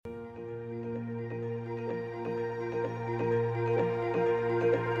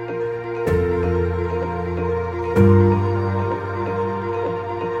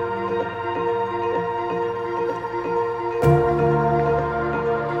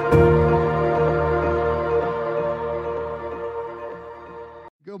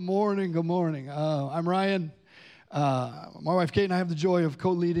morning. Good morning. I'm Ryan. My wife Kate and I have the joy of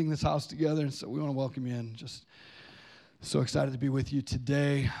co-leading this house together, and so we want to welcome you in. Just so excited to be with you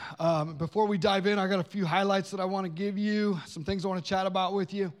today. Before we dive in, I got a few highlights that I want to give you, some things I want to chat about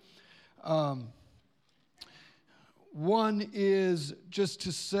with you. One is just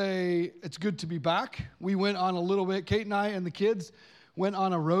to say it's good to be back. We went on a little bit, Kate and I and the kids went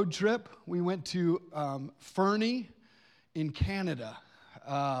on a road trip. We went to Fernie in Canada.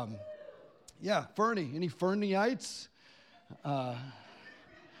 Fernie. Any Fernieites?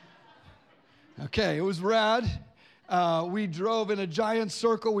 Okay, it was rad. We drove in a giant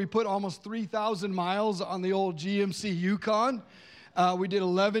circle. We put almost 3,000 miles on the old GMC Yukon. We did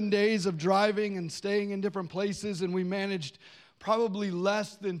 11 days of driving and staying in different places, and we managed probably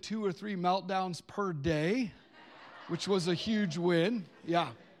less than 2 or 3 meltdowns per day, which was a huge win. Yeah.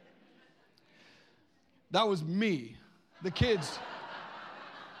 That was me. The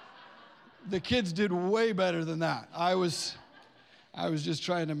kids did way better than that. I was just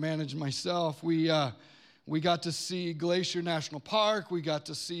trying to manage myself. We got to see Glacier National Park. We got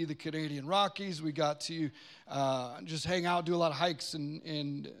to see the Canadian Rockies. We got to just hang out, do a lot of hikes,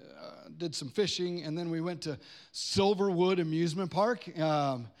 and did some fishing. And then we went to Silverwood Amusement Park.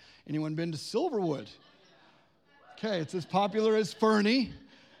 Anyone been to Silverwood? Okay, it's as popular as Fernie.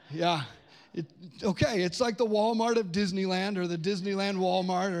 Yeah. It's like the Walmart of Disneyland or the Disneyland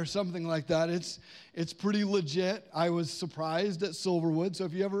Walmart or something like that. It's pretty legit. I was surprised at Silverwood. So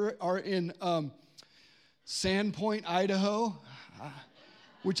if you ever are in Sandpoint, Idaho,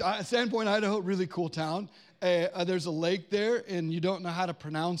 Sandpoint, Idaho, really cool town. There's a lake there, and you don't know how to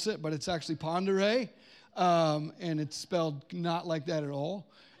pronounce it, but it's actually Ponderay, and it's spelled not like that at all.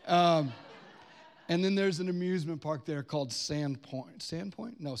 And then there's an amusement park there called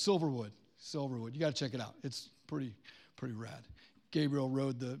Sandpoint? No, Silverwood. You got to check it out. It's pretty rad. Gabriel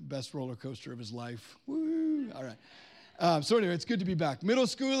rode the best roller coaster of his life. Woo! All right. So anyway, it's good to be back. Middle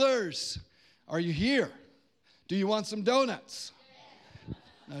schoolers, are you here? Do you want some donuts?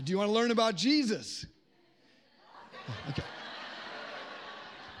 Do you want to learn about Jesus? Okay.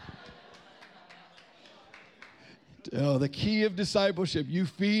 Oh, the key of discipleship. You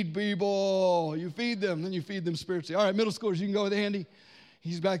feed people. You feed them. Then you feed them spiritually. All right, middle schoolers, you can go with Andy.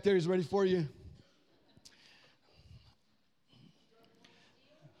 He's back there. He's ready for you.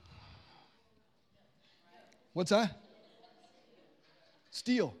 What's that?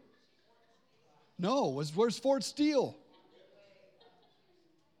 Steele. No, where's Fort Steele?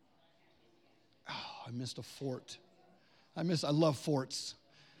 Oh, I missed a fort. I love forts.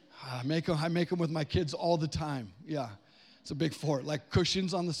 I make them with my kids all the time. Yeah, it's a big fort, like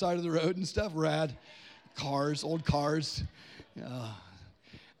cushions on the side of the road and stuff. Rad. Cars, old cars.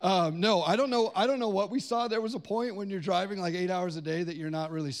 No, I don't know what we saw. There was a point when you're driving like 8 hours a day that you're not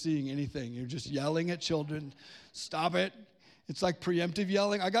really seeing anything. You're just yelling at children. Stop it. It's like preemptive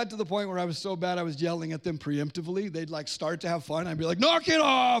yelling. I got to the point where I was so bad I was yelling at them preemptively. They'd like start to have fun. I'd be like, knock it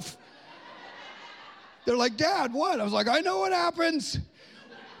off. They're like, Dad, what? I was like, I know what happens.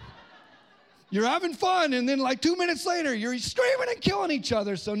 You're having fun, and then like 2 minutes later, you're screaming and killing each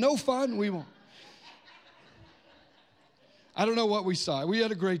other, so no fun. We won't. I don't know what we saw. We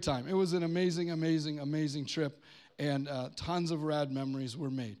had a great time. It was an amazing trip, and tons of rad memories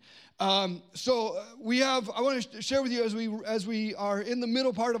were made. I want to share with you as we are in the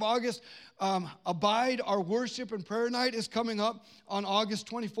middle part of August, Abide, our worship and prayer night is coming up on August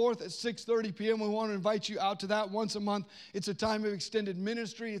 24th at 6:30 p.m. We want to invite you out to that once a month. It's a time of extended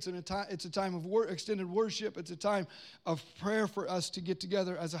ministry. It's a time of extended worship. It's a time of prayer for us to get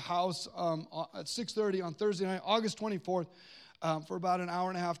together as a house at 6:30 on Thursday night, August 24th. For about an hour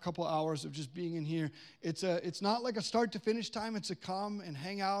and a half, couple of hours of just being in here. It's not like a start to finish time. It's a come and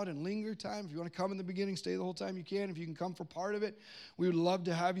hang out and linger time. If you want to come in the beginning, stay the whole time you can. If you can come for part of it, we would love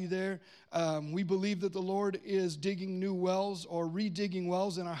to have you there. We believe that the Lord is digging new wells or redigging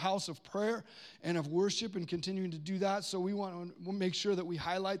wells in our house of prayer and of worship and continuing to do that. So we want to make sure that we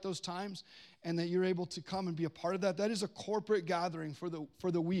highlight those times and that you're able to come and be a part of that. That is a corporate gathering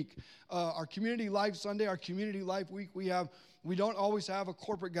for the week. Our Community Life Sunday, our Community Life Week, we don't always have a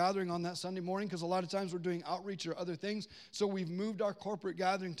corporate gathering on that Sunday morning because a lot of times we're doing outreach or other things. So we've moved our corporate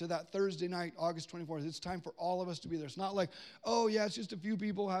gathering to that Thursday night, August 24th. It's time for all of us to be there. It's not like, it's just a few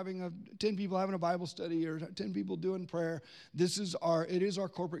people 10 people having a Bible study or 10 people doing prayer. It is our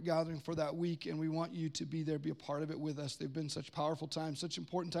corporate gathering for that week, and we want you to be there, be a part of it with us. They've been such powerful times, such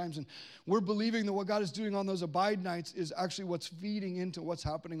important times, and we're believing that what God is doing on those Abide nights is actually what's feeding into what's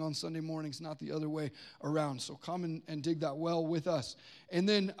happening on Sunday mornings, not the other way around. So come and dig that well with us. And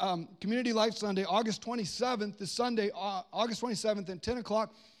then Community Life Sunday, August 27th, this Sunday, August 27th at 10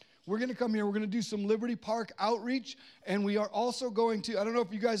 o'clock, we're going to come here. We're going to do some Liberty Park outreach, and we are also going to, I don't know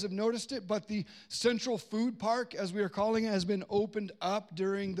if you guys have noticed it, but the Central Food Park, as we are calling it, has been opened up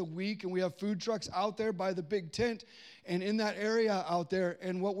during the week, and we have food trucks out there by the big tent and in that area out there.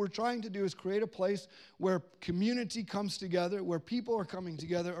 And what we're trying to do is create a place where community comes together, where people are coming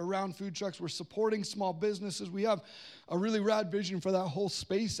together around food trucks. We're supporting small businesses. We have a really rad vision for that whole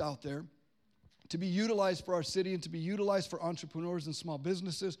space out there to be utilized for our city and to be utilized for entrepreneurs and small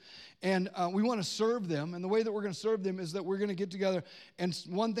businesses. And we want to serve them. And the way that we're going to serve them is that we're going to get together. And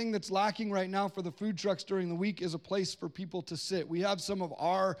one thing that's lacking right now for the food trucks during the week is a place for people to sit. We have some of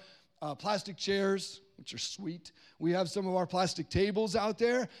our plastic chairs, which are sweet. We have some of our plastic tables out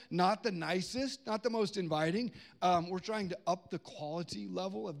there, not the nicest, not the most inviting. We're trying to up the quality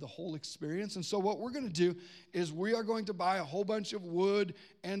level of the whole experience. And so what we're going to do is we are going to buy a whole bunch of wood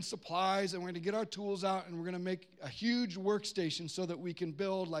and supplies, and we're going to get our tools out, and we're going to make a huge workstation so that we can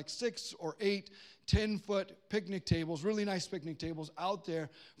build like 6 or 8 10-foot picnic tables, really nice picnic tables out there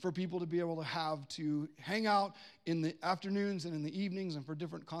for people to be able to have to hang out in the afternoons and in the evenings and for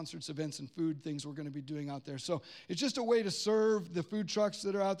different concerts, events, and food things we're going to be doing out there. So it's just a way to serve the food trucks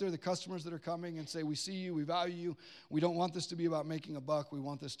that are out there, the customers that are coming, and say, we see you, we value you. We don't want this to be about making a buck. We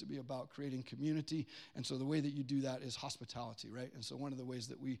want this to be about creating community. And so the way that you do that is hospitality, right? And so one of the ways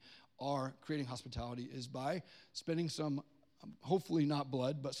that we are creating hospitality is by spending some hopefully not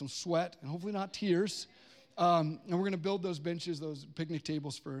blood, but some sweat, and hopefully not tears. And we're going to build those benches, those picnic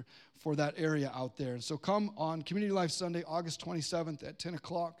tables for that area out there. And so come on Community Life Sunday, August 27th at 10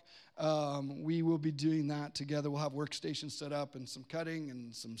 o'clock. We will be doing that together. We'll have workstations set up and some cutting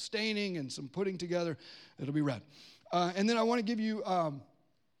and some staining and some putting together. It'll be rad. And then I want to give you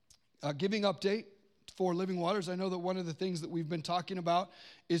a giving update for Living Waters. I know that one of the things that we've been talking about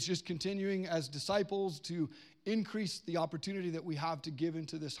is just continuing as disciples to increase the opportunity that we have to give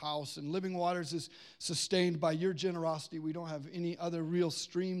into this house. And Living Waters is sustained by your generosity. We don't have any other real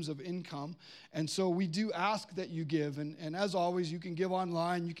streams of income. And so we do ask that you give. And as always, you can give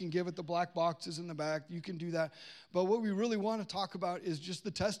online. You can give at the black boxes in the back. You can do that. But what we really want to talk about is just the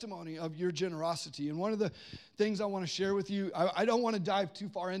testimony of your generosity. And one of the things I want to share with you, I don't want to dive too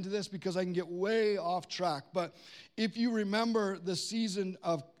far into this because I can get way off track. But if you remember the season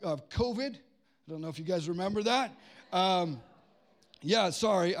of COVID, I don't know if you guys remember that. I'm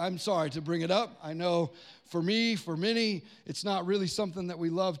sorry to bring it up. I know for me, for many, it's not really something that we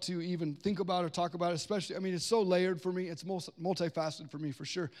love to even think about or talk about, especially, it's so layered for me. It's multifaceted for me for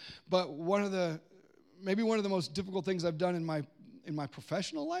sure. But maybe one of the most difficult things I've done in my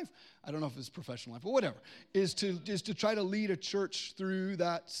professional life, I don't know if it's professional life, but whatever, is to try to lead a church through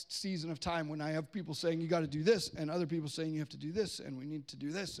that season of time when I have people saying, you got to do this, and other people saying you have to do this, and we need to do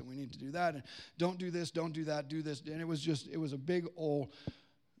this, and we need to do that, and don't do this, don't do that, do this. And it was a big old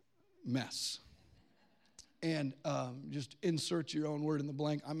mess. And just insert your own word in the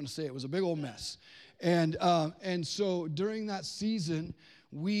blank. I'm going to say it was a big old mess. And so during that season,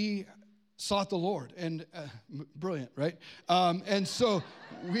 we sought the Lord, and brilliant, right? And so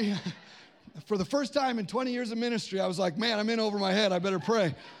we, for the first time in 20 years of ministry, I was like, man, I'm in over my head. I better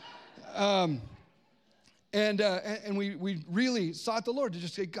pray. And we really sought the Lord to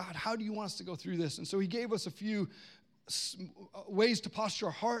just say, God, how do you want us to go through this? And so he gave us a few ways to posture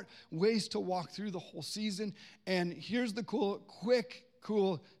our heart, ways to walk through the whole season. And here's the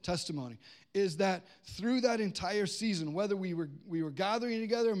cool testimony, is that through that entire season, whether we were gathering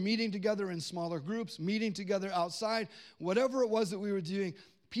together, meeting together in smaller groups, meeting together outside, whatever it was that we were doing,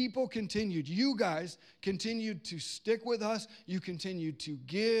 people continued. You guys continued to stick with us. You continued to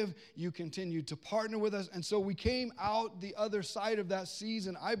give. You continued to partner with us. And so we came out the other side of that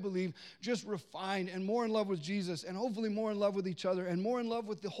season, I believe, just refined and more in love with Jesus, and hopefully more in love with each other, and more in love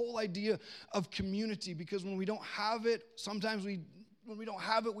with the whole idea of community. Because when we don't have it, sometimes when we don't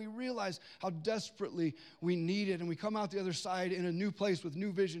have it, we realize how desperately we need it. And we come out the other side in a new place with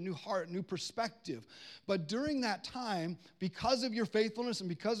new vision, new heart, new perspective. But during that time, because of your faithfulness and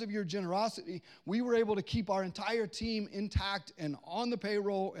because of your generosity, we were able to keep our entire team intact and on the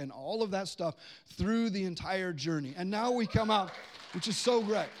payroll and all of that stuff through the entire journey. And now we come out, which is so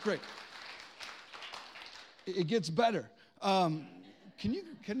great. It gets better. Can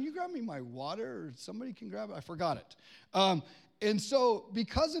you grab me my water? Or somebody can grab it? I forgot it. And so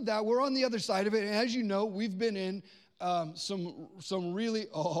because of that, we're on the other side of it. And as you know, we've been in some really,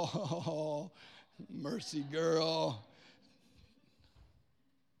 mercy girl.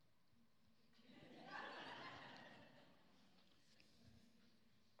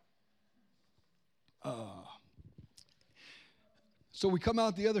 So we come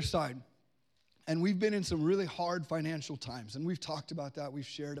out the other side. And we've been in some really hard financial times. And we've talked about that. We've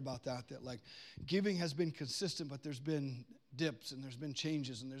shared about that like giving has been consistent, but there's been dips and there's been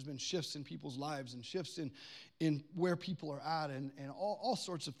changes and there's been shifts in people's lives and shifts in where people are at and all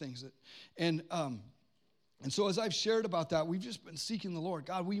sorts of things. And so as I've shared about that, we've just been seeking the Lord.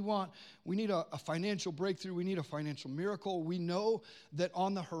 God, we need a financial breakthrough. We need a financial miracle. We know that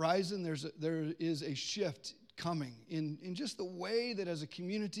on the horizon there is a shift coming in just the way that as a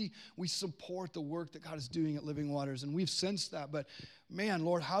community we support the work that God is doing at Living Waters. And we've sensed that. But man,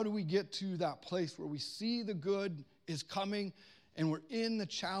 Lord, how do we get to that place where we see the good is coming and we're in the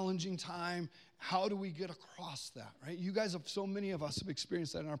challenging time? How do we get across that, right? You guys so many of us have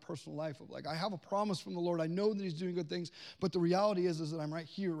experienced that in our personal life of like, I have a promise from the Lord. I know that he's doing good things, but the reality is that I'm right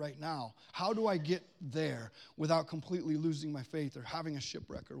here, right now. How do I get there without completely losing my faith or having a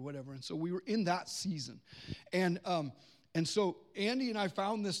shipwreck or whatever? And so we were in that season. And so Andy and I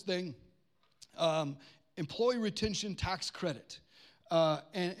found this thing, employee retention tax credit.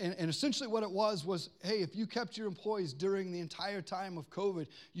 And essentially what it was, hey, if you kept your employees during the entire time of COVID,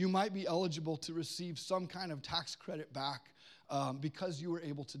 you might be eligible to receive some kind of tax credit back because you were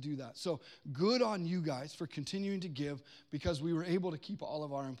able to do that. So good on you guys for continuing to give because we were able to keep all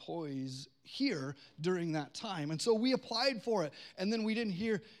of our employees here during that time. And so we applied for it, and then we didn't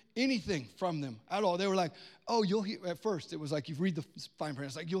hear anything from them at all. They were like, oh, you'll hear, at first it was like, you read the fine print,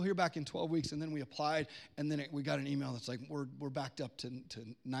 it's like, you'll hear back in 12 weeks, and then we applied, and then we got an email that's like, we're backed up to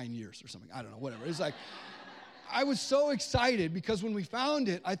 9 years or something. I don't know, whatever. It's like, I was so excited because when we found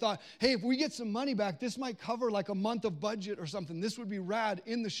it, I thought, hey, if we get some money back, this might cover like a month of budget or something. This would be rad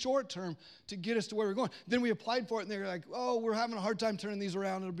in the short term to get us to where we're going. Then we applied for it, and they were like, oh, we're having a hard time turning these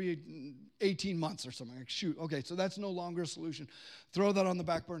around. It'll be 18 months or something. Like, shoot, okay, so that's no longer a solution. Throw that on the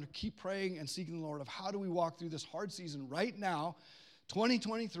back burner. Keep praying and seeking the Lord of how do we walk through this hard season right now,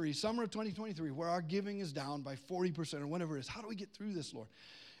 2023, summer of 2023, where our giving is down by 40% or whatever it is. How do we get through this, Lord?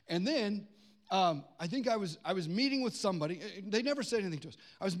 And then I think I was meeting with somebody. They never said anything to us.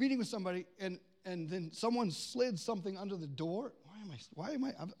 I was meeting with somebody, and then someone slid something under the door. Why am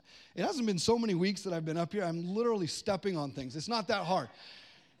I? It hasn't been so many weeks that I've been up here. I'm literally stepping on things. It's not that hard.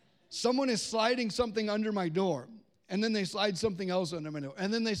 Someone is sliding something under my door, and then they slide something else under my door,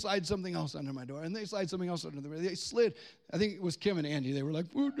 and then they slide something else under my door, and they slide something else under the door. They slid, I think it was Kim and Andy. They were like,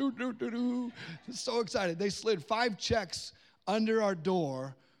 woo, doo, doo, doo, doo. So excited. They slid 5 checks under our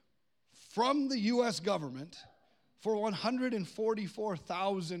door from the U.S. government for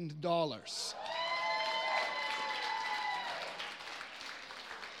 $144,000.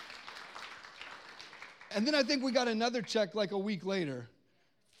 And then I think we got another check like a week later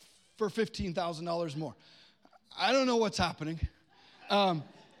for $15,000 more. I don't know what's happening.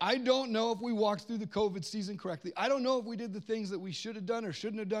 I don't know if we walked through the COVID season correctly. I don't know if we did the things that we should have done or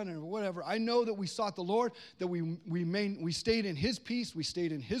shouldn't have done or whatever. I know that we sought the Lord, that we stayed in his peace, we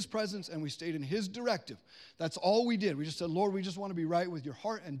stayed in his presence, and we stayed in his directive. That's all we did. We just said, Lord, we just want to be right with your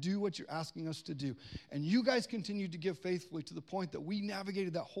heart and do what you're asking us to do. And you guys continued to give faithfully to the point that we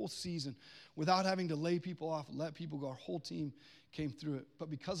navigated that whole season without having to lay people off, let people go. Our whole team came through it.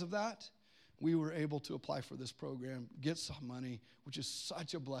 But because of that, we were able to apply for this program, get some money, which is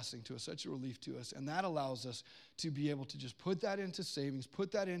such a blessing to us, such a relief to us. And that allows us to be able to just put that into savings,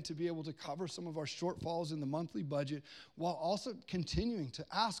 put that in to be able to cover some of our shortfalls in the monthly budget, while also continuing to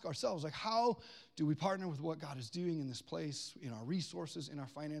ask ourselves, like, how do we partner with what God is doing in this place, in our resources, in our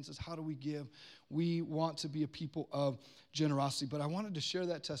finances? How do we give? We want to be a people of generosity. But I wanted to share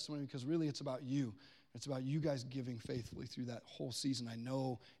that testimony because really it's about you. It's about you guys giving faithfully through that whole season. I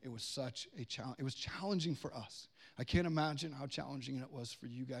know it was such a challenge. It was challenging for us. I can't imagine how challenging it was for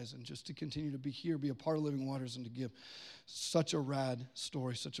you guys, and just to continue to be here, be a part of Living Waters, and to give such a rad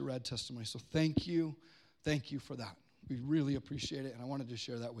story, such a rad testimony. So thank you for that. We really appreciate it, and I wanted to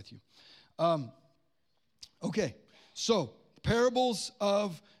share that with you. Okay, so parables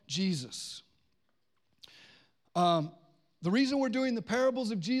of Jesus. The reason we're doing the parables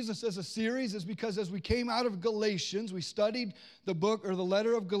of Jesus as a series is because as we came out of Galatians, we studied the book or the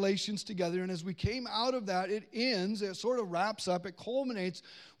letter of Galatians together. And as we came out of that, it sort of wraps up, it culminates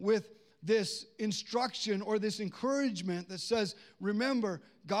with this instruction or this encouragement that says, remember,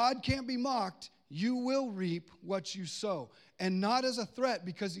 God can't be mocked. You will reap what you sow. And not as a threat,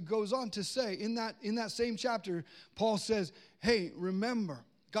 because he goes on to say in that same chapter, Paul says, hey, remember,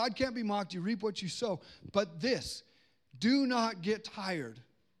 God can't be mocked. You reap what you sow. But this, do not get tired.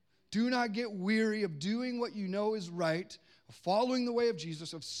 Do not get weary of doing what you know is right, of following the way of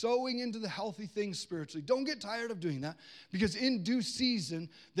Jesus, of sowing into the healthy things spiritually. Don't get tired of doing that, because in due season,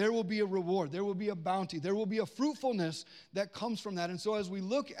 there will be a reward. There will be a bounty. There will be a fruitfulness that comes from that. And so as we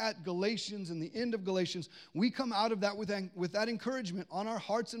look at Galatians and the end of Galatians, we come out of that with that encouragement on our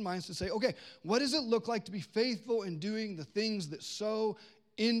hearts and minds to say, okay, what does it look like to be faithful in doing the things that sow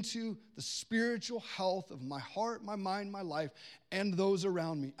into the spiritual health of my heart, my mind, my life, and those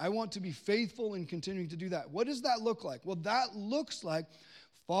around me? I want to be faithful in continuing to do that. What does that look like? Well, that looks like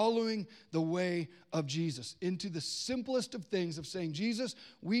following the way of Jesus into the simplest of things, of saying, Jesus,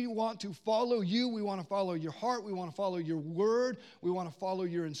 we want to follow you. We want to follow your heart. We want to follow your word. We want to follow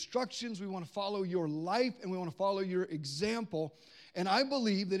your instructions. We want to follow your life, and we want to follow your example. And I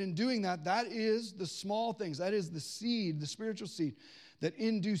believe that in doing that, that is the small things. That is the seed, the spiritual seed, that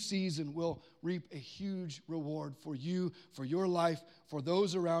in due season will reap a huge reward for you, for your life, for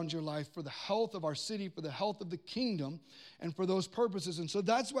those around your life, for the health of our city, for the health of the kingdom, and for those purposes. And so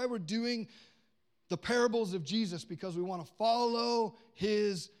that's why we're doing the parables of Jesus, because we want to follow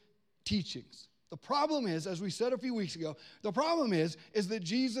his teachings. The problem is, as we said a few weeks ago, the problem is that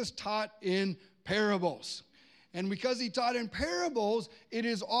Jesus taught in parables. And because he taught in parables, it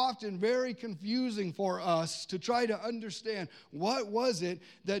is often very confusing for us to try to understand what was it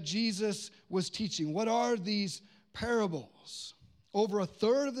that Jesus was teaching. What are these parables? Over a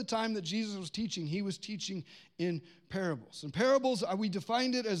third of the time that Jesus was teaching, he was teaching in parables. And parables, we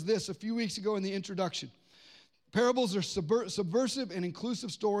defined it as this a few weeks ago in the introduction. Parables are subversive and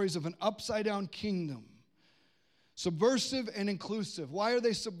inclusive stories of an upside-down kingdom. Subversive and inclusive. Why are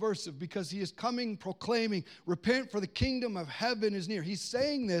they subversive? Because he is coming proclaiming, repent, for the kingdom of heaven is near. He's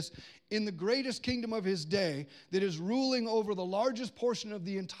saying this in the greatest kingdom of his day that is ruling over the largest portion of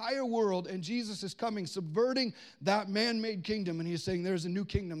the entire world, and Jesus is coming, subverting that man-made kingdom, and he's saying there's a new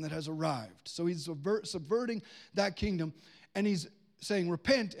kingdom that has arrived. So he's subverting that kingdom, and he's saying,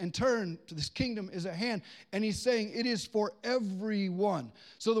 repent and turn, to this kingdom is at hand. And he's saying it is for everyone.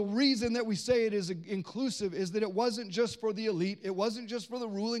 So the reason that we say it is inclusive is that it wasn't just for the elite. It wasn't just for the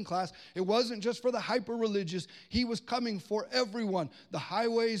ruling class. It wasn't just for the hyper-religious. He was coming for everyone, the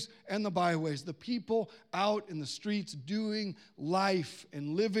highways and the byways, the people out in the streets doing life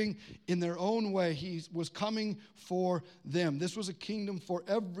and living in their own way. He was coming for them. This was a kingdom for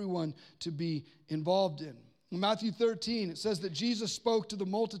everyone to be involved in. In Matthew 13, it says that Jesus spoke to the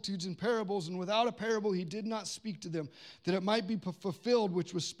multitudes in parables, and without a parable he did not speak to them, that it might be fulfilled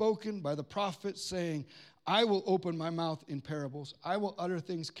which was spoken by the prophet, saying, I will open my mouth in parables. I will utter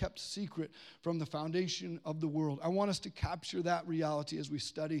things kept secret from the foundation of the world. I want us to capture that reality as we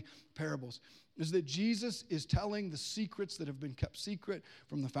study parables, is that Jesus is telling the secrets that have been kept secret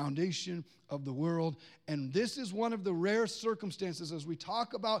from the foundation of the world. And this is one of the rare circumstances as we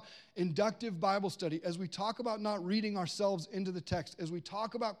talk about inductive Bible study, as we talk about not reading ourselves into the text, as we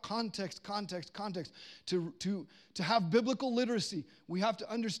talk about context, to have biblical literacy. We have to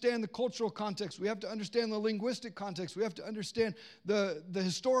understand the cultural context. We have to understand the linguistic context. We have to understand the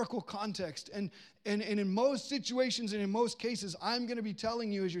historical context. And in most situations and in most cases, I'm going to be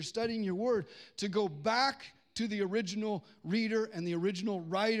telling you as you're studying your word to go back to the original reader and the original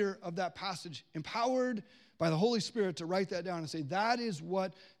writer of that passage, empowered by the Holy Spirit to write that down and say, that is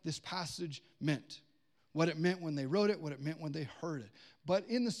what this passage meant. What it meant when they wrote it, what it meant when they heard it. But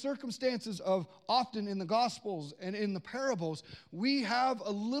in the circumstances of often in the Gospels and in the parables, we have a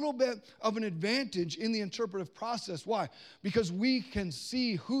little bit of an advantage in the interpretive process. Why? Because we can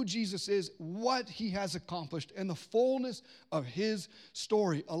see who Jesus is, what he has accomplished, and the fullness of his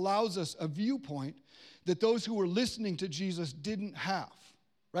story allows us a viewpoint that those who were listening to Jesus didn't have.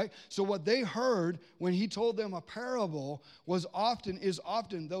 Right? So what they heard when he told them a parable is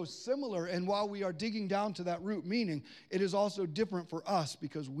often though similar, and while we are digging down to that root meaning, it is also different for us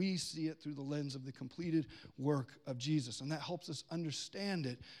because we see it through the lens of the completed work of Jesus. And that helps us understand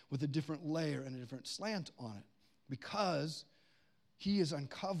it with a different layer and a different slant on it, because he is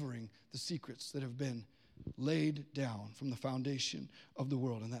uncovering the secrets that have been laid down from the foundation of the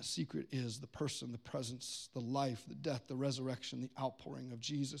world. And that secret is the person, the presence, the life, the death, the resurrection, the outpouring of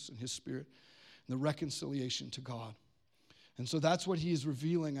Jesus and his Spirit, and the reconciliation to God. And so that's what he is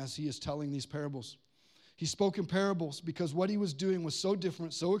revealing as he is telling these parables. He spoke in parables because what he was doing was so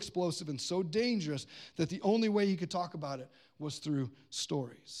different, so explosive, and so dangerous that the only way he could talk about it was through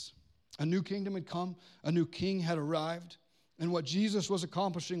stories. A new kingdom had come, a new king had arrived. And what Jesus was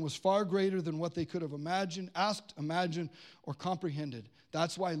accomplishing was far greater than what they could have imagined, asked, imagined, or comprehended.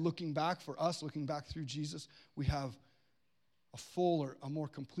 That's why looking back for us, looking back through Jesus, we have a fuller, a more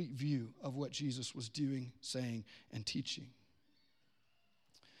complete view of what Jesus was doing, saying, and teaching.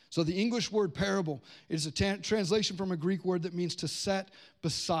 So the English word parable is a translation from a Greek word that means to set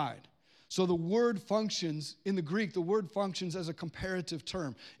beside. So the word functions, in the Greek, the word functions as a comparative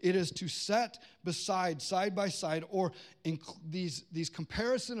term. It is to set beside, side by side, or these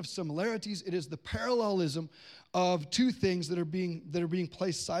comparison of similarities. It is the parallelism of two things that are being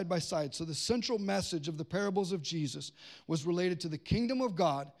placed side by side. So the central message of the parables of Jesus was related to the kingdom of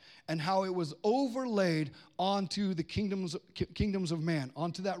God and how it was overlaid onto the kingdoms of man,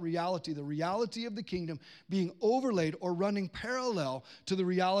 onto that reality, the reality of the kingdom being overlaid or running parallel to the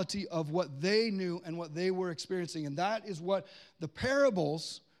reality of what they knew and what they were experiencing. And that is what the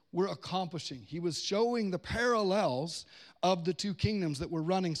parables were accomplishing. He was showing the parallels of the two kingdoms that were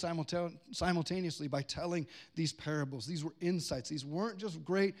running simultaneously by telling these parables. These were insights. These weren't just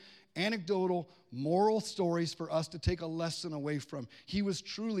great anecdotal moral stories for us to take a lesson away from. He was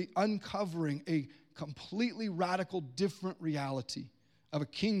truly uncovering a completely radical, different reality of a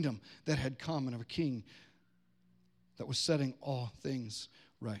kingdom that had come and of a king that was setting all things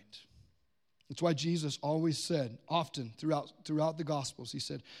right. That's why Jesus always said, often throughout the Gospels, he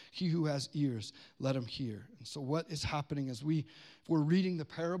said, he who has ears, let him hear. And so what is happening as if we're reading the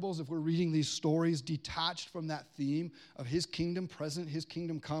parables, if we're reading these stories detached from that theme of his kingdom present, his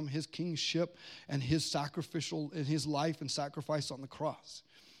kingdom come, his kingship, and his sacrificial, and his life and sacrifice on the cross.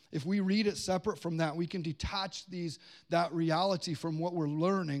 If we read it separate from that, we can detach that reality from what we're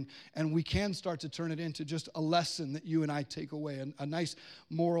learning, and we can start to turn it into just a lesson that you and I take away, a nice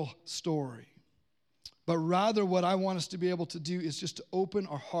moral story. But rather, what I want us to be able to do is just to open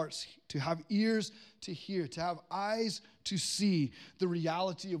our hearts, to have ears to hear, to have eyes to see the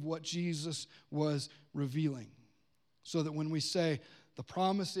reality of what Jesus was revealing. So that when we say, the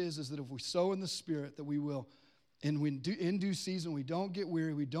promise is that if we sow in the Spirit, that we will, in due season, we don't get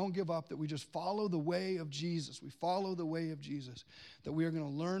weary, we don't give up, that we just follow the way of Jesus. We follow the way of Jesus, that we are going to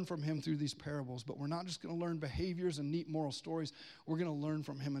learn from him through these parables. But we're not just going to learn behaviors and neat moral stories. We're going to learn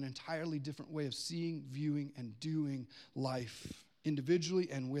from him an entirely different way of seeing, viewing, and doing life individually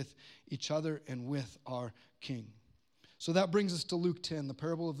and with each other and with our King. So that brings us to Luke 10, the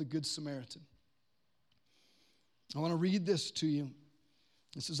parable of the Good Samaritan. I want to read this to you.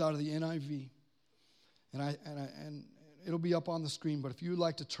 This is out of the NIV. And it'll be up on the screen, but if you would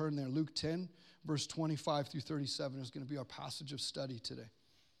like to turn there, Luke 10, verse 25 through 37 is going to be our passage of study today.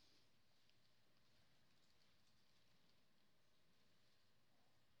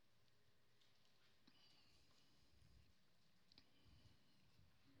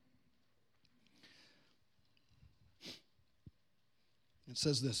 It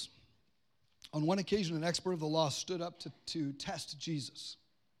says this: on one occasion, an expert of the law stood up to test Jesus.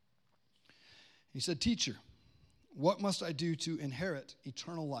 He said, "Teacher, what must I do to inherit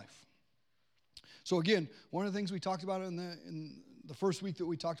eternal life?" So again, one of the things we talked about in the first week that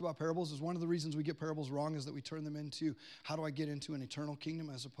we talked about parables is one of the reasons we get parables wrong is that we turn them into, how do I get into an eternal kingdom,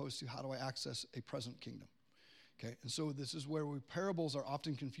 as opposed to how do I access a present kingdom? Okay, and so this is where parables are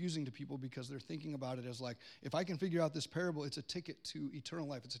often confusing to people because they're thinking about it as like, if I can figure out this parable, it's a ticket to eternal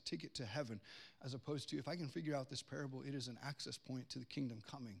life. It's a ticket to heaven, as opposed to, if I can figure out this parable, it is an access point to the kingdom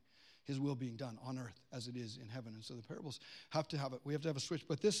coming, his will being done on earth as it is in heaven. And so the parables have to have it. We have to have a switch.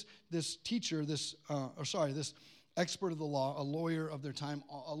 But this teacher, this expert of the law, a lawyer of their time,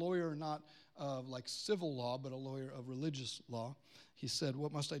 a lawyer not of like civil law, but a lawyer of religious law, he said,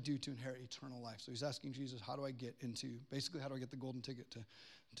 what must I do to inherit eternal life? So he's asking Jesus, how do I get the golden ticket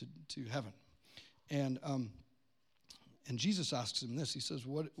to heaven? And Jesus asks him this. He says,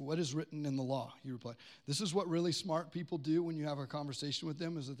 what is written in the law? He replied, this is what really smart people do when you have a conversation with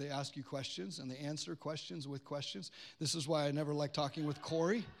them, is that they ask you questions and they answer questions with questions. This is why I never like talking with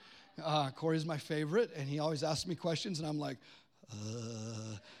Corey. Corey's my favorite, and he always asks me questions, and I'm like,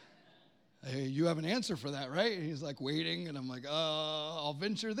 hey, you have an answer for that, right? And he's like waiting, and I'm like, I'll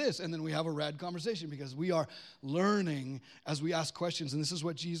venture this. And then we have a rad conversation because we are learning as we ask questions. And this is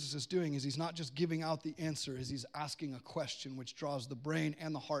what Jesus is doing, is he's not just giving out the answer, is he's asking a question which draws the brain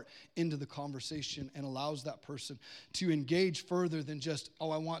and the heart into the conversation and allows that person to engage further than just, I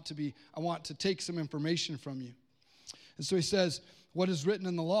want to take some information from you. And so he says, what is written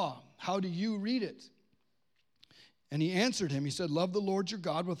in the law? How do you read it? And he answered him, he said, love the Lord your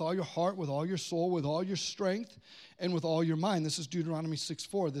God with all your heart, with all your soul, with all your strength, and with all your mind. This is Deuteronomy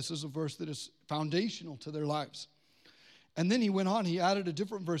 6:4. This is a verse that is foundational to their lives. And then he went on, he added a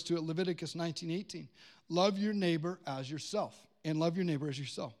different verse to it, Leviticus 19:18. Love your neighbor as yourself, and love your neighbor as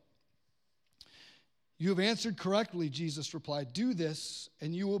yourself. You have answered correctly, Jesus replied. Do this,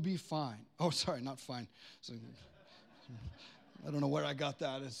 and you will be fine. Oh, sorry, not fine. So, I don't know where I got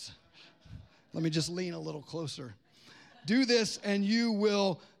that. Let me just lean a little closer. Do this and you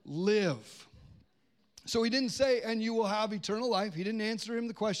will live. So he didn't say, and you will have eternal life. He didn't answer him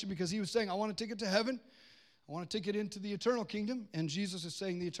the question because he was saying, I want a ticket to heaven. I want to take it into the eternal kingdom. And Jesus is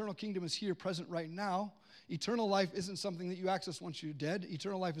saying the eternal kingdom is here, present right now. Eternal life isn't something that you access once you're dead.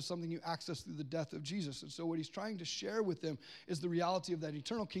 Eternal life is something you access through the death of Jesus. And so what he's trying to share with them is the reality of that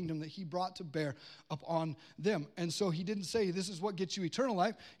eternal kingdom that he brought to bear upon them. And so he didn't say, this is what gets you eternal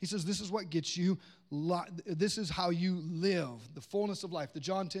life. He says, this is what gets you this is how you live, the fullness of life. The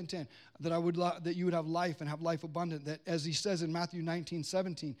John 10:10, that you would have life and have life abundant. That, as he says in Matthew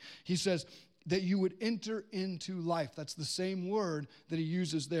 19:17, he says that you would enter into life. That's the same word that he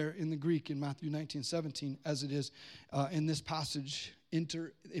uses there in the Greek in Matthew 19:17 as it is in this passage.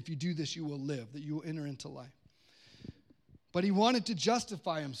 If you do this, you will live, that you will enter into life. But he wanted to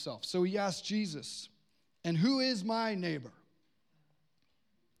justify himself. So he asked Jesus, and who is my neighbor?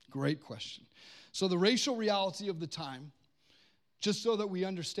 Great question. So the racial reality of the time, just so that we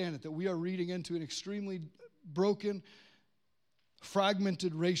understand it, that we are reading into an extremely broken,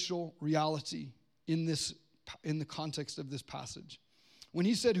 fragmented racial reality in the context of this passage. When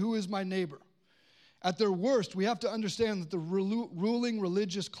he said, who is my neighbor? At their worst, we have to understand that the ruling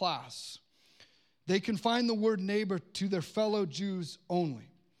religious class, they confined the word neighbor to their fellow Jews only.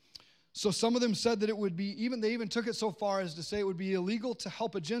 So some of them said that it would be, they even took it so far as to say it would be illegal to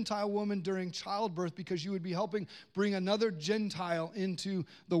help a Gentile woman during childbirth because you would be helping bring another Gentile into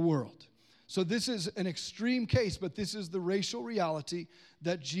the world. So this is an extreme case, but this is the racial reality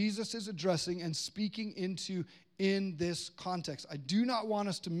that Jesus is addressing and speaking into in this context. I do not want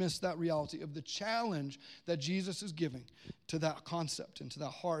us to miss that reality of the challenge that Jesus is giving to that concept and to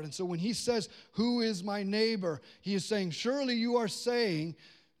that heart. And so when he says, who is my neighbor? He is saying, surely you are saying,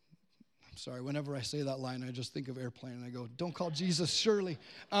 I'm sorry, whenever I say that line, I just think of airplane and I go, don't call Jesus Shirley.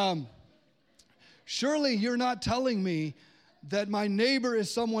 Surely you're not telling me that my neighbor is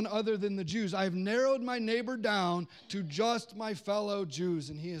someone other than the Jews. I've narrowed my neighbor down to just my fellow Jews.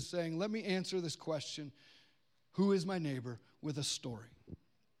 And he is saying, let me answer this question, who is my neighbor, with a story.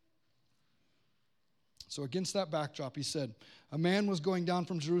 So against that backdrop, he said, a man was going down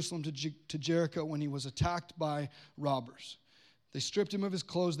from Jerusalem to Jericho when he was attacked by robbers. They stripped him of his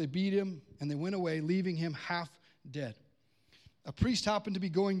clothes, they beat him, and they went away, leaving him half dead. A priest happened to be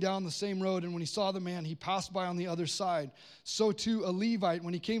going down the same road, and when he saw the man, he passed by on the other side. So too a Levite,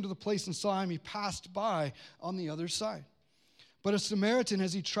 when he came to the place and saw him, he passed by on the other side. But a Samaritan,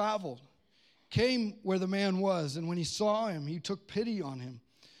 as he traveled, came where the man was, and when he saw him, he took pity on him.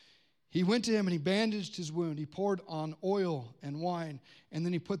 He went to him and he bandaged his wound. He poured on oil and wine, and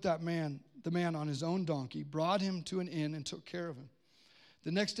then he put the man on his own donkey, brought him to an inn, and took care of him.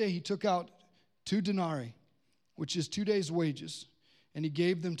 The next day he took out 2 denarii, which is 2 days' wages, and he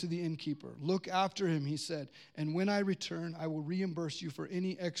gave them to the innkeeper. Look after him, he said, and when I return, I will reimburse you for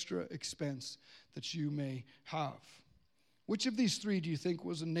any extra expense that you may have. Which of these 3 do you think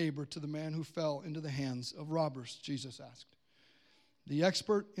was a neighbor to the man who fell into the hands of robbers? Jesus asked. The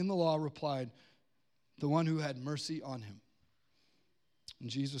expert in the law replied, the one who had mercy on him. And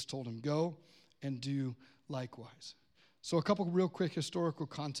Jesus told him, go and do likewise. So a couple real quick historical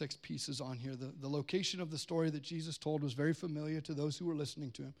context pieces on here. The location of the story that Jesus told was very familiar to those who were listening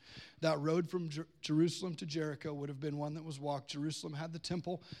to him. That road from Jerusalem to Jericho would have been one that was walked. Jerusalem had the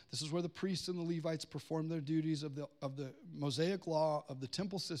temple. This is where the priests and the Levites performed their duties of the Mosaic law, of the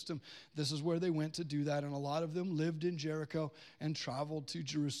temple system. This is where they went to do that, and a lot of them lived in Jericho and traveled to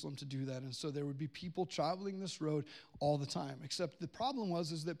Jerusalem to do that. And so there would be people traveling this road all the time, except the problem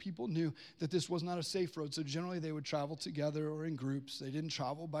is that people knew that this was not a safe road, so generally they would travel together or in groups. They didn't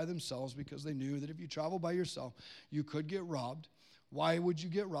travel by themselves because they knew that if you travel by yourself, you could get robbed. Why would you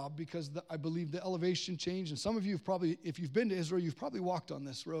get robbed? Because I believe the elevation changed, and some of you have probably, if you've been to Israel, you've probably walked on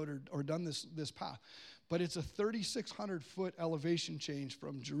this road or done this path. But it's a 3,600-foot elevation change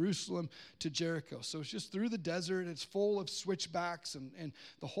from Jerusalem to Jericho. So it's just through the desert. It's full of switchbacks, and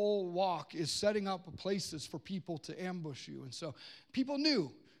the whole walk is setting up places for people to ambush you. And so people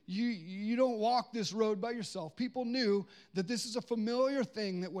knew. You don't walk this road by yourself. People knew that this is a familiar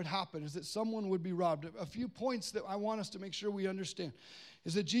thing that would happen, is that someone would be robbed. A few points that I want us to make sure we understand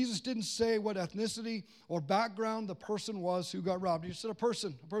is that Jesus didn't say what ethnicity or background the person was who got robbed. He said a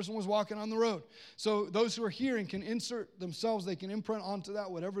person was walking on the road. So those who are hearing can insert themselves, they can imprint onto that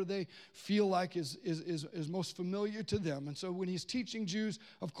whatever they feel like is most familiar to them. And so when he's teaching Jews,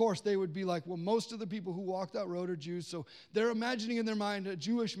 of course, they would be like, well, most of the people who walk that road are Jews. So they're imagining in their mind a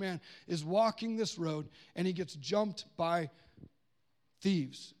Jewish man is walking this road and he gets jumped by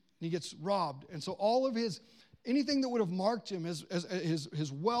thieves. And he gets robbed. And so all of anything that would have marked him,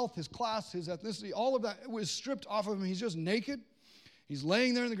 his wealth, his class, his ethnicity, all of that was stripped off of him. He's just naked. He's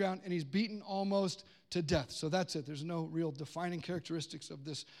laying there in the ground, and he's beaten almost to death. So that's it. There's no real defining characteristics of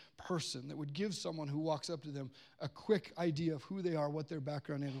this person that would give someone who walks up to them a quick idea of who they are, what their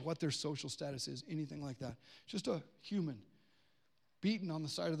background is, what their social status is, anything like that. Just a human beaten on the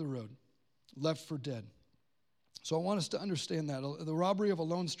side of the road, left for dead. So I want us to understand that. The robbery of a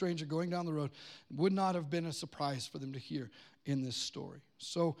lone stranger going down the road would not have been a surprise for them to hear in this story.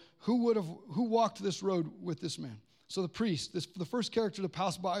 So who walked this road with this man? So the priest, the first character to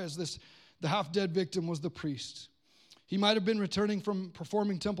pass by as the half-dead victim was the priest. He might have been returning from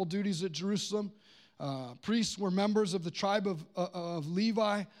performing temple duties at Jerusalem. Priests were members of the tribe of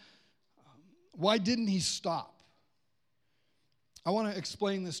Levi. Why didn't he stop? I want to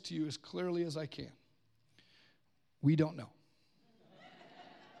explain this to you as clearly as I can. We don't know.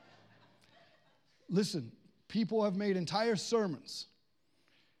 Listen, people have made entire sermons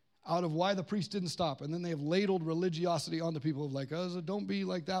out of why the priest didn't stop, and then they have ladled religiosity onto people of like, oh, don't be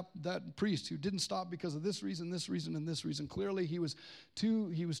like that priest who didn't stop because of this reason, and this reason. Clearly, he was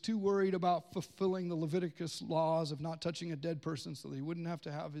too worried about fulfilling the Leviticus laws of not touching a dead person, so that he wouldn't have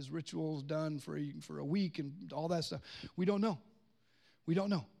to have his rituals done for a week and all that stuff. We don't know.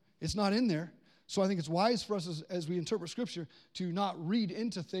 It's not in there. So I think it's wise for us as we interpret Scripture to not read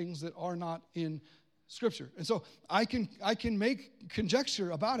into things that are not in Scripture. And so I can make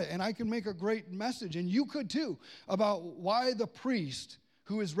conjecture about it, and I can make a great message, and you could too, about why the priest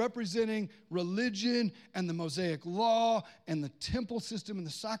who is representing religion and the Mosaic law and the temple system and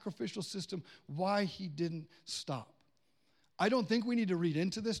the sacrificial system, why he didn't stop. I don't think we need to read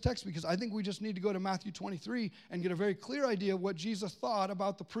into this text, because I think we just need to go to Matthew 23 and get a very clear idea of what Jesus thought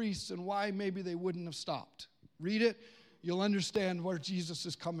about the priests and why maybe they wouldn't have stopped. Read it. You'll understand where Jesus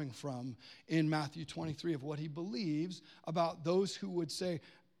is coming from in Matthew 23 of what he believes about those who would say,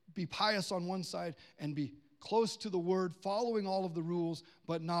 be pious on one side and be close to the word, following all of the rules,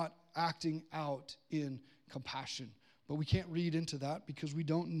 but not acting out in compassion. But we can't read into that because we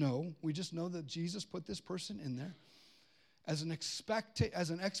don't know. We just know that Jesus put this person in there as an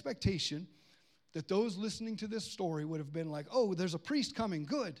expectation that those listening to this story would have been like, oh, there's a priest coming,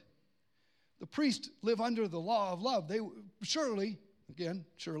 good. The priests live under the law of love. Surely, the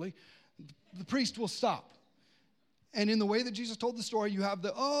priest will stop. And in the way that Jesus told the story, you have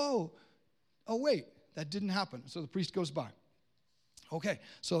wait, that didn't happen. So the priest goes by. Okay,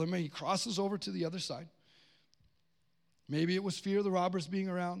 so he crosses over to the other side. Maybe it was fear of the robbers being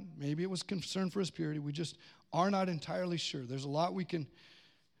around. Maybe it was concern for his purity. We just are not entirely sure. There's a lot we could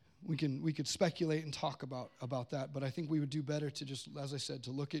speculate and talk about that, but I think we would do better to just, as I said,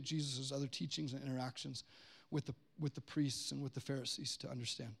 to look at Jesus' other teachings and interactions with the priests and with the Pharisees to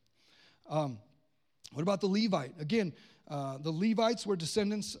understand. What about the Levite? Again, the Levites were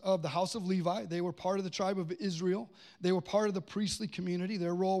descendants of the house of Levi. They were part of the tribe of Israel. They were part of the priestly community.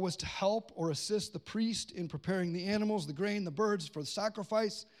 Their role was to help or assist the priest in preparing the animals, the grain, the birds for the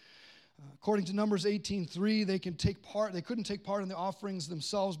sacrifice. According to Numbers 18:3, they couldn't take part in the offerings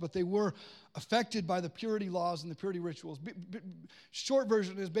themselves, but they were affected by the purity laws and the purity rituals. Short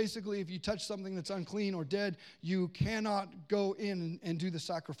version is basically if you touch something that's unclean or dead, you cannot go in and do the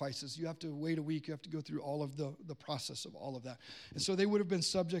sacrifices. You have to wait a week. You have to go through all of the process of all of that. And so they would have been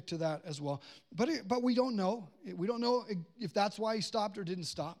subject to that as well. But we don't know. We don't know if that's why he stopped or didn't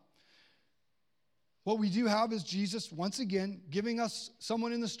stop. What we do have is Jesus, once again, giving us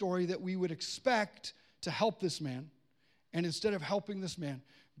someone in the story that we would expect to help this man, and instead of helping this man,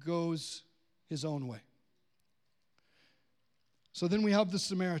 goes his own way. So then we have the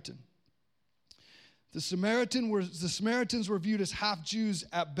Samaritan. The Samaritans were viewed as half-Jews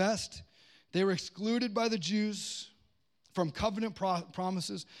at best. They were excluded by the Jews from covenant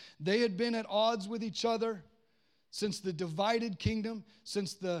promises. They had been at odds with each other since the divided kingdom,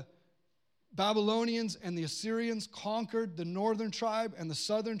 since the Babylonians and the Assyrians conquered the northern tribe and the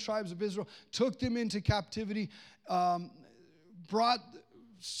southern tribes of Israel, took them into captivity, brought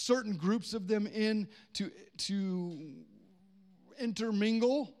certain groups of them in to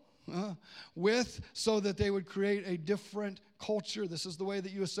intermingle with, so that they would create a different culture. This is the way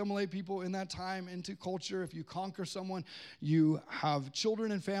that you assimilate people in that time into culture. If you conquer someone, you have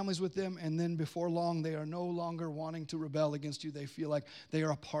children and families with them, and then before long, they are no longer wanting to rebel against you. They feel like they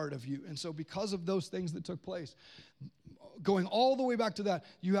are a part of you. And so because of those things that took place, going all the way back to that,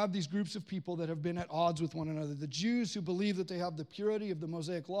 you have these groups of people that have been at odds with one another. The Jews who believe that they have the purity of the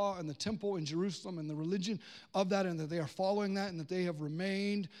Mosaic law and the temple in Jerusalem and the religion of that, and that they are following that, and that they have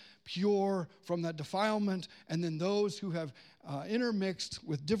remained pure from that defilement. And then those who have intermixed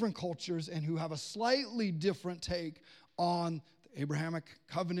with different cultures and who have a slightly different take on Abrahamic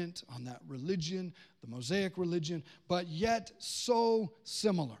covenant, on that religion, the Mosaic religion, but yet so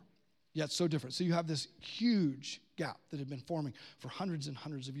similar, yet so different. So you have this huge gap that had been forming for hundreds and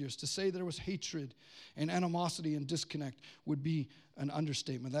hundreds of years. To say there was hatred and animosity and disconnect would be an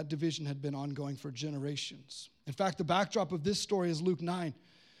understatement. That division had been ongoing for generations. In fact, the backdrop of this story is Luke 9.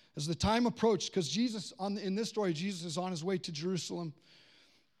 As the time approached, because in this story, Jesus is on his way to Jerusalem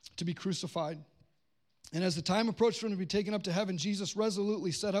to be crucified. And as the time approached for him to be taken up to heaven, Jesus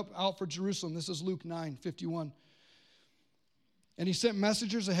resolutely set out for Jerusalem. This is Luke 9:51. And he sent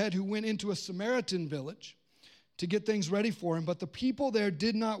messengers ahead who went into a Samaritan village to get things ready for him. But the people there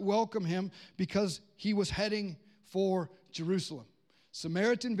did not welcome him because he was heading for Jerusalem.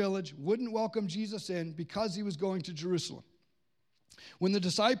 Samaritan village wouldn't welcome Jesus in because he was going to Jerusalem. When the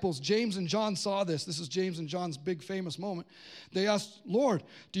disciples, James and John, saw this is James and John's big famous moment, they asked, Lord,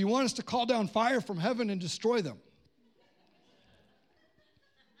 do you want us to call down fire from heaven and destroy them?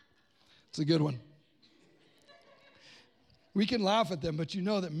 It's a good one. We can laugh at them, but you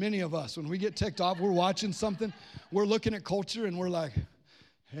know that many of us, when we get ticked off, we're watching something, we're looking at culture, and we're like,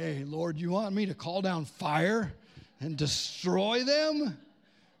 hey, Lord, you want me to call down fire and destroy them?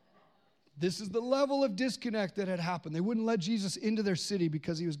 This is the level of disconnect that had happened. They wouldn't let Jesus into their city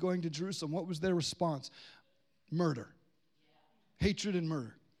because he was going to Jerusalem. What was their response? Murder. Hatred and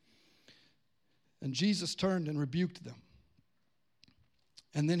murder. And Jesus turned and rebuked them.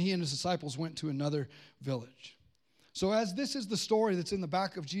 And then he and his disciples went to another village. So as this is the story that's in the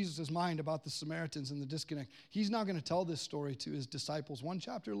back of Jesus' mind about the Samaritans and the disconnect, he's now going to tell this story to his disciples one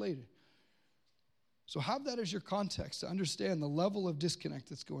chapter later. So have that as your context to understand the level of disconnect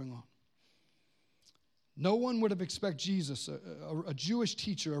that's going on. No one would have expected Jesus, a Jewish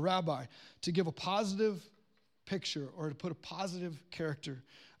teacher, a rabbi, to give a positive picture or to put a positive character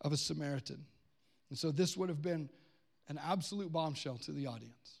of a Samaritan. And so this would have been an absolute bombshell to the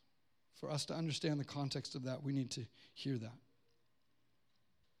audience. For us to understand the context of that, we need to hear that.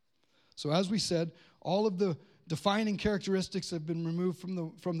 So as we said, all of the defining characteristics have been removed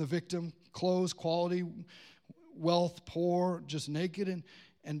from the victim: clothes, quality, wealth, poor, just naked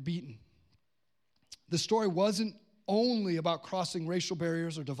and beaten. The story wasn't only about crossing racial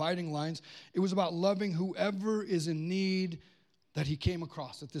barriers or dividing lines. It was about loving whoever is in need that he came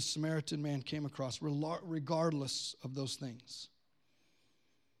across, that this Samaritan man came across, regardless of those things.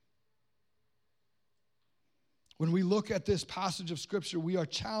 When we look at this passage of Scripture, we are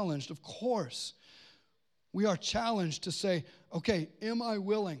challenged, of course, we are challenged to say, okay, am I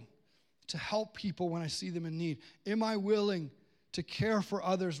willing to help people when I see them in need? Am I willing to care for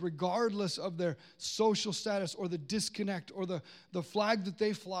others regardless of their social status or the disconnect or the flag that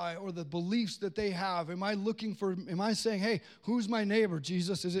they fly or the beliefs that they have? Am I saying, hey, who's my neighbor,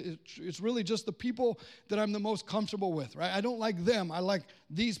 Jesus? It's really just the people that I'm the most comfortable with, right? I don't like them. I like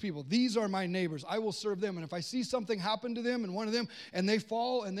these people. These are my neighbors. I will serve them. And if I see something happen to them and one of them and they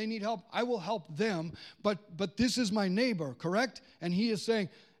fall and they need help, I will help them. But this is my neighbor, correct? And he is saying,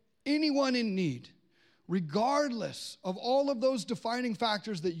 anyone in need, regardless of all of those defining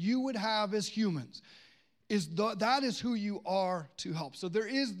factors that you would have as humans, that is who you are to help. So there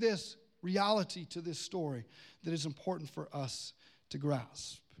is this reality to this story that is important for us to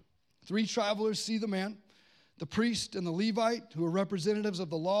grasp. 3 travelers see the man, the priest and the Levite, who are representatives of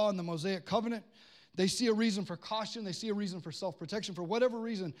the law and the Mosaic covenant. They see a reason for caution. They see a reason for self-protection. For whatever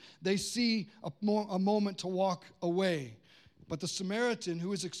reason, they see a moment to walk away. But the Samaritan,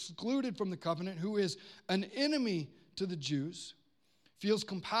 who is excluded from the covenant, who is an enemy to the Jews, feels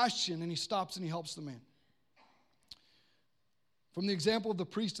compassion and he stops and he helps the man. From the example of the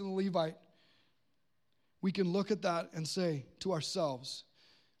priest and the Levite, we can look at that and say to ourselves,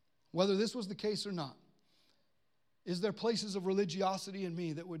 whether this was the case or not, is there places of religiosity in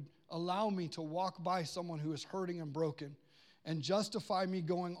me that would allow me to walk by someone who is hurting and broken and justify me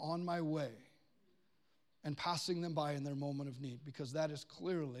going on my way and passing them by in their moment of need? Because that is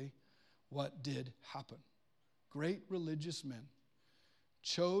clearly what did happen. Great religious men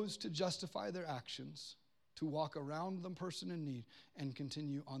chose to justify their actions, to walk around the person in need and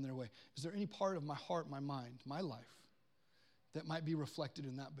continue on their way. Is there any part of my heart, my mind, my life that might be reflected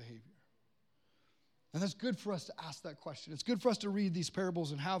in that behavior? And that's good for us to ask that question. It's good for us to read these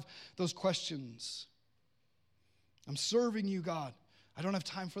parables and have those questions. I'm serving you, God. I don't have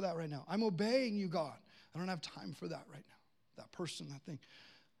time for that right now. I'm obeying you, God. I don't have time for that right now. That person, that thing.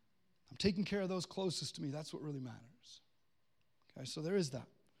 I'm taking care of those closest to me. That's what really matters. Okay, so there is that.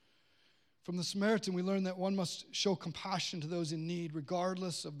 From the Samaritan, we learn that one must show compassion to those in need,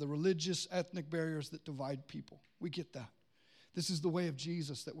 regardless of the religious, ethnic barriers that divide people. We get that. This is the way of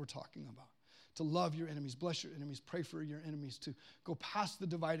Jesus that we're talking about. to love your enemies, bless your enemies, pray for your enemies, to go past the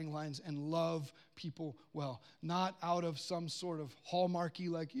dividing lines and love people well. Not out of some sort of hallmarky,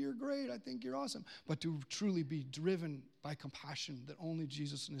 like, you're great, I think you're awesome, but to truly be driven by compassion that only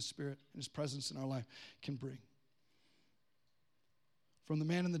Jesus and his Spirit and his presence in our life can bring. From the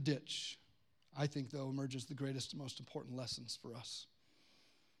man in the ditch, I think, though, emerges the greatest and most important lessons for us.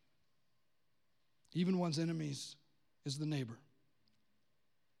 Even one's enemies is the neighbor.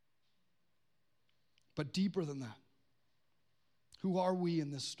 But deeper than that, who are we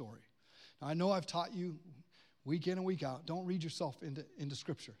in this story? Now, I know I've taught you week in and week out, don't read yourself into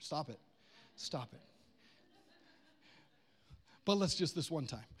Scripture. Stop it. Stop it. But let's just this one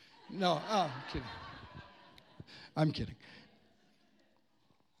time. No, I'm kidding. I'm kidding.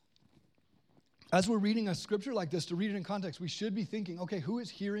 As we're reading a scripture like this, to read it in context, we should be thinking, okay, who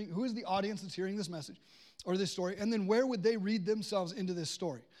is the audience that's hearing this message or this story? And then where would they read themselves into this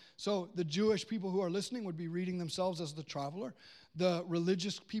story? So the Jewish people who are listening would be reading themselves as the traveler. The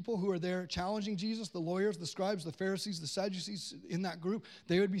religious people who are there challenging Jesus, the lawyers, the scribes, the Pharisees, the Sadducees in that group,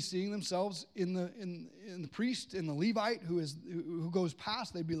 they would be seeing themselves in the priest, in the Levite who goes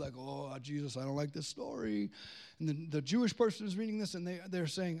past. They'd be like, oh, Jesus, I don't like this story. And then the Jewish person is reading this, and they're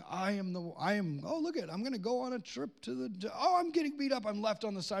saying, I'm going to go on a trip I'm getting beat up. I'm left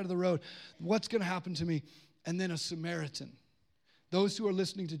on the side of the road. What's going to happen to me? And then a Samaritan. Those who are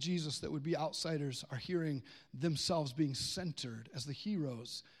listening to Jesus that would be outsiders are hearing themselves being centered as the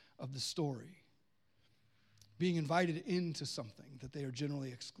heroes of the story, being invited into something that they are generally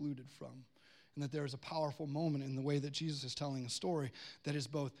excluded from, and that there is a powerful moment in the way that Jesus is telling a story that is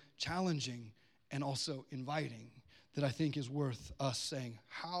both challenging and also inviting, that I think is worth us saying,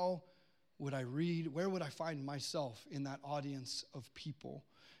 how would I read, where would I find myself in that audience of people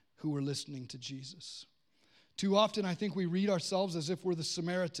who are listening to Jesus? Too often, I think we read ourselves as if we're the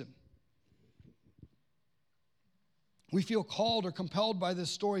Samaritan. We feel called or compelled by this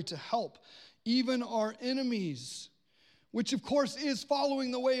story to help even our enemies, which of course is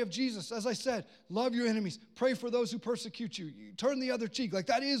following the way of Jesus. As I said, love your enemies, pray for those who persecute you, turn the other cheek. Like,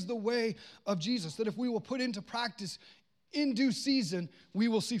 that is the way of Jesus, that if we will put into practice in due season, we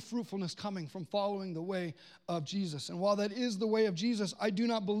will see fruitfulness coming from following the way of Jesus. And while that is the way of Jesus, I do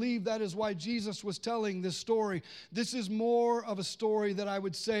not believe that is why Jesus was telling this story. This is more of a story that I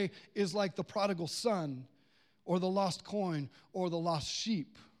would say is like the prodigal son or the lost coin or the lost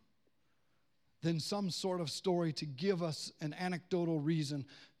sheep than some sort of story to give us an anecdotal reason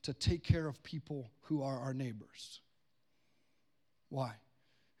to take care of people who are our neighbors. Why?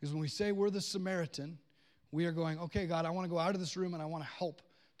 Because when we say we're the Samaritan, we are going, okay, God, I want to go out of this room and I want to help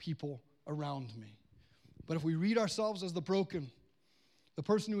people around me. But if we read ourselves as the broken, the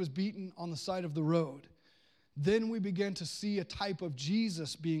person who is beaten on the side of the road, then we begin to see a type of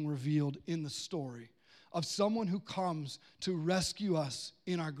Jesus being revealed in the story, of someone who comes to rescue us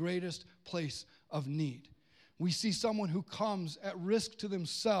in our greatest place of need. We see someone who comes at risk to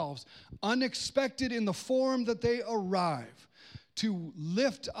themselves, unexpected in the form that they arrive, to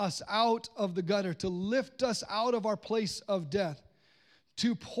lift us out of the gutter, to lift us out of our place of death,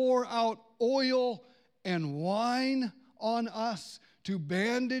 to pour out oil and wine on us, to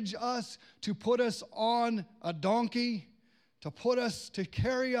bandage us, to put us on a donkey, to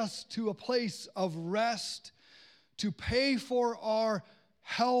carry us to a place of rest, to pay for our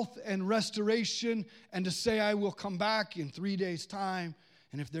health and restoration, and to say, I will come back in 3 days' time,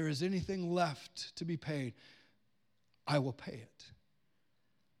 and if there is anything left to be paid, I will pay it.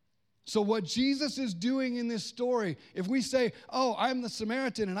 So what Jesus is doing in this story, if we say, oh, I'm the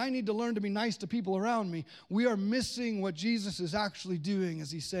Samaritan and I need to learn to be nice to people around me, we are missing what Jesus is actually doing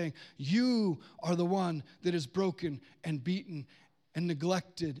as he's saying, you are the one that is broken and beaten and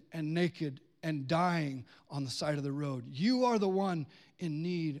neglected and naked and dying on the side of the road. You are the one in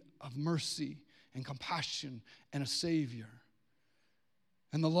need of mercy and compassion and a Savior.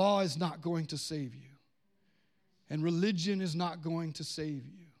 And the law is not going to save you. And religion is not going to save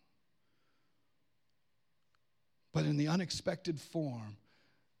you. But in the unexpected form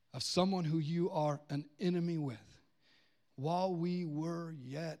of someone who you are an enemy with, while we were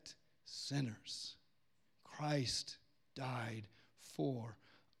yet sinners, Christ died for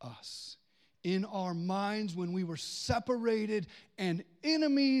us. In our minds, when we were separated and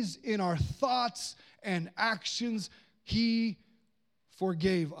enemies in our thoughts and actions, he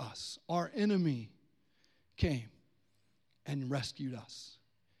forgave us. Our enemy came and rescued us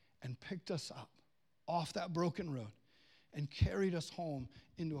and picked us up off that broken road and carried us home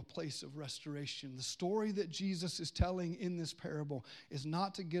into a place of restoration. The story that Jesus is telling in this parable is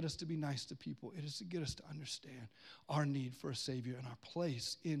not to get us to be nice to people. It is to get us to understand our need for a Savior and our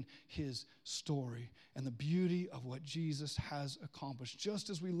place in his story and the beauty of what Jesus has accomplished. Just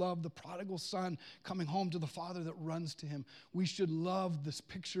as we love the prodigal son coming home to the Father that runs to him, we should love this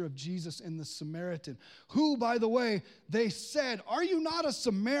picture of Jesus in the Samaritan, who, by the way, they said, "Are you not a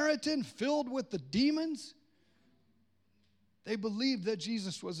Samaritan filled with the demons?" They believed that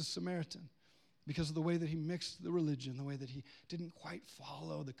Jesus was a Samaritan because of the way that he mixed the religion, the way that he didn't quite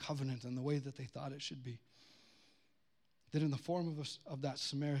follow the covenant and the way that they thought it should be. That in the form of that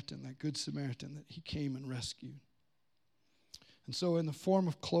Samaritan, that Good Samaritan, that he came and rescued. And so in the form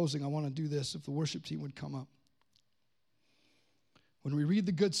of closing, I want to do this, if the worship team would come up. When we read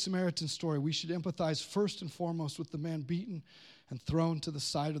the Good Samaritan story, we should empathize first and foremost with the man beaten and thrown to the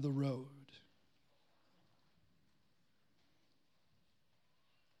side of the road.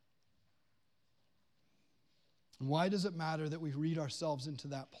 And why does it matter that we read ourselves into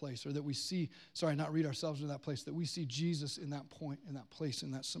that place, or that we see, not read ourselves into that place, that we see Jesus in that point, in that place,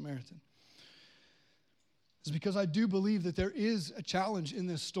 in that Samaritan? It's because I do believe that there is a challenge in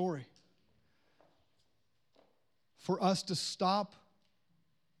this story for us to stop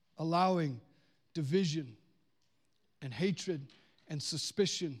allowing division and hatred and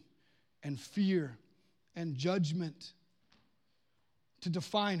suspicion and fear and judgment to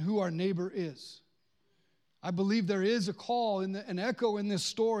define who our neighbor is. I believe there is a call, an echo in this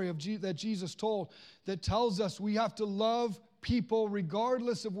story that Jesus told that tells us we have to love people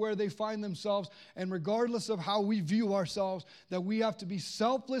regardless of where they find themselves and regardless of how we view ourselves, that we have to be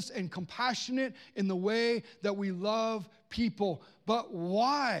selfless and compassionate in the way that we love people. But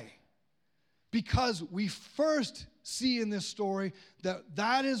why? Because we first see in this story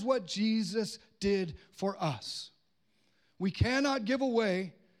that is what Jesus did for us. We cannot give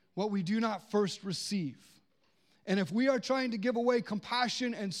away what we do not first receive. And if we are trying to give away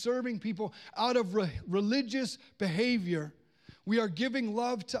compassion and serving people out of religious behavior, we are giving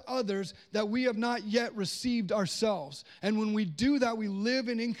love to others that we have not yet received ourselves. And when we do that, we live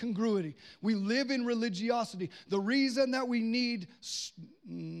in incongruity. We live in religiosity. The reason that we need,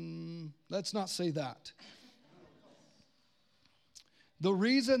 let's not say that. The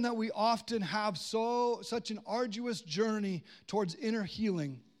reason that we often have such an arduous journey towards inner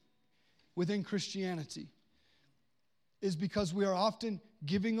healing within Christianity is because we are often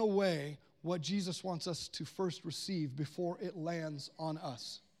giving away what Jesus wants us to first receive before it lands on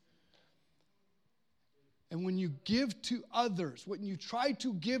us. And when you give to others, when you try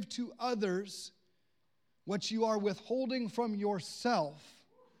to give to others what you are withholding from yourself,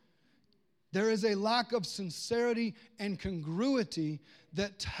 there is a lack of sincerity and congruity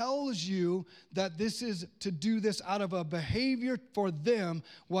that tells you that this is to do this out of a behavior for them,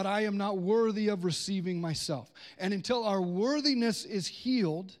 what I am not worthy of receiving myself. And until our worthiness is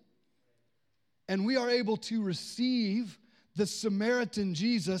healed and we are able to receive the Samaritan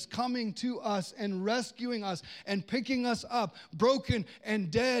Jesus coming to us and rescuing us and picking us up, broken and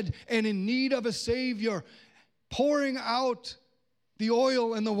dead and in need of a Savior, pouring out the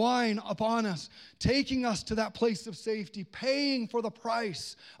oil and the wine upon us, taking us to that place of safety, paying for the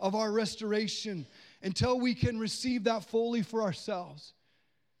price of our restoration until we can receive that fully for ourselves,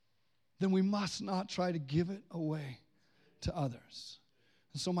 then we must not try to give it away to others.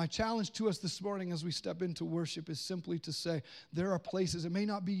 And so my challenge to us this morning as we step into worship is simply to say, there are places, it may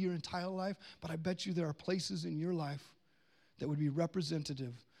not be your entire life, but I bet you there are places in your life that would be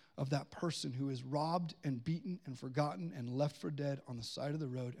representative of that person who is robbed and beaten and forgotten and left for dead on the side of the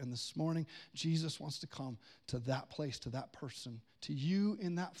road. And this morning, Jesus wants to come to that place, to that person, to you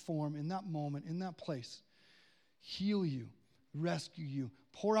in that form, in that moment, in that place, heal you, rescue you,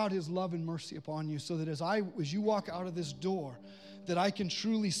 pour out his love and mercy upon you so that as you walk out of this door, that I can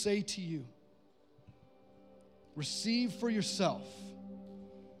truly say to you, receive for yourself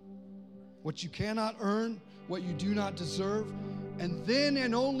what you cannot earn, what you do not deserve, and then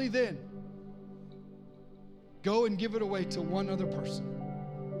and only then, go and give it away to one other person.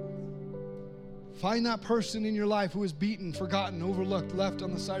 Find that person in your life who is beaten, forgotten, overlooked, left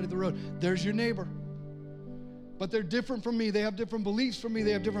on the side of the road. There's your neighbor. But they're different from me. They have different beliefs from me.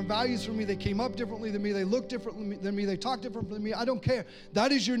 They have different values from me. They came up differently than me. They look differently than me. They talk differently than me. I don't care.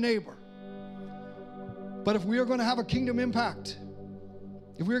 That is your neighbor. But if we are going to have a kingdom impact,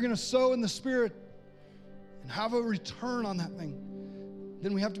 if we are going to sow in the Spirit and have a return on that thing,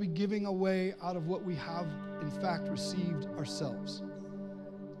 then we have to be giving away out of what we have, in fact, received ourselves.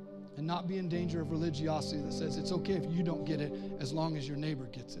 And not be in danger of religiosity that says it's okay if you don't get it as long as your neighbor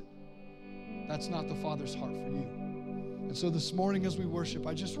gets it. That's not the Father's heart for you. And so this morning as we worship,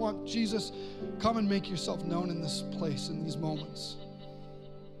 I just want Jesus, come and make yourself known in this place, in these moments.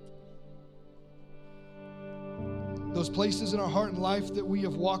 Those places in our heart and life that we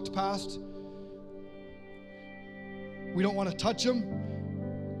have walked past, we don't want to touch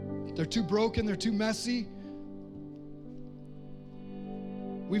them. They're too broken, they're too messy.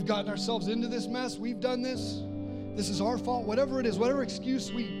 We've gotten ourselves into this mess, we've done this. This is our fault, whatever it is, whatever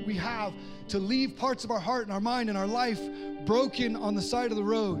excuse we have to leave parts of our heart and our mind and our life broken on the side of the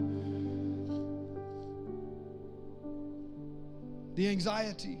road. The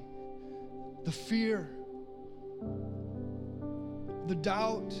anxiety, the fear, the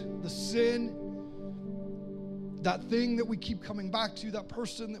doubt, the sin, that thing that we keep coming back to, that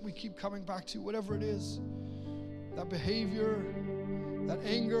person that we keep coming back to, whatever it is, that behavior, that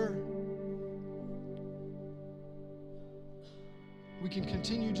anger. We can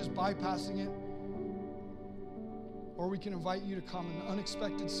continue just bypassing it, or we can invite you to come, an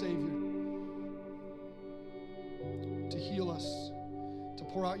unexpected Savior, to heal us, to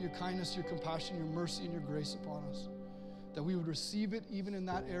pour out your kindness, your compassion, your mercy, and your grace upon us, that we would receive it even in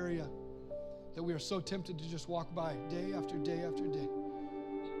that area that we are so tempted to just walk by day after day after day.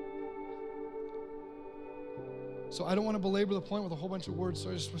 So I don't want to belabor the point with a whole bunch of words,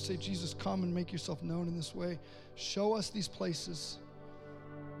 so I just want to say, Jesus, come and make yourself known in this way. Show us these places.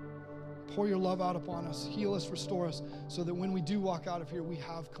 Pour your love out upon us. Heal us, restore us, so that when we do walk out of here, we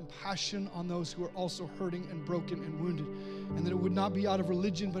have compassion on those who are also hurting and broken and wounded. And that it would not be out of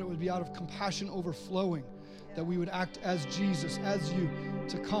religion, but it would be out of compassion overflowing. That we would act as Jesus, as you,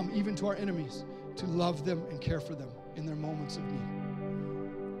 to come even to our enemies, to love them and care for them in their moments of need.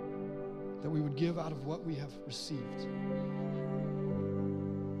 That we would give out of what we have received.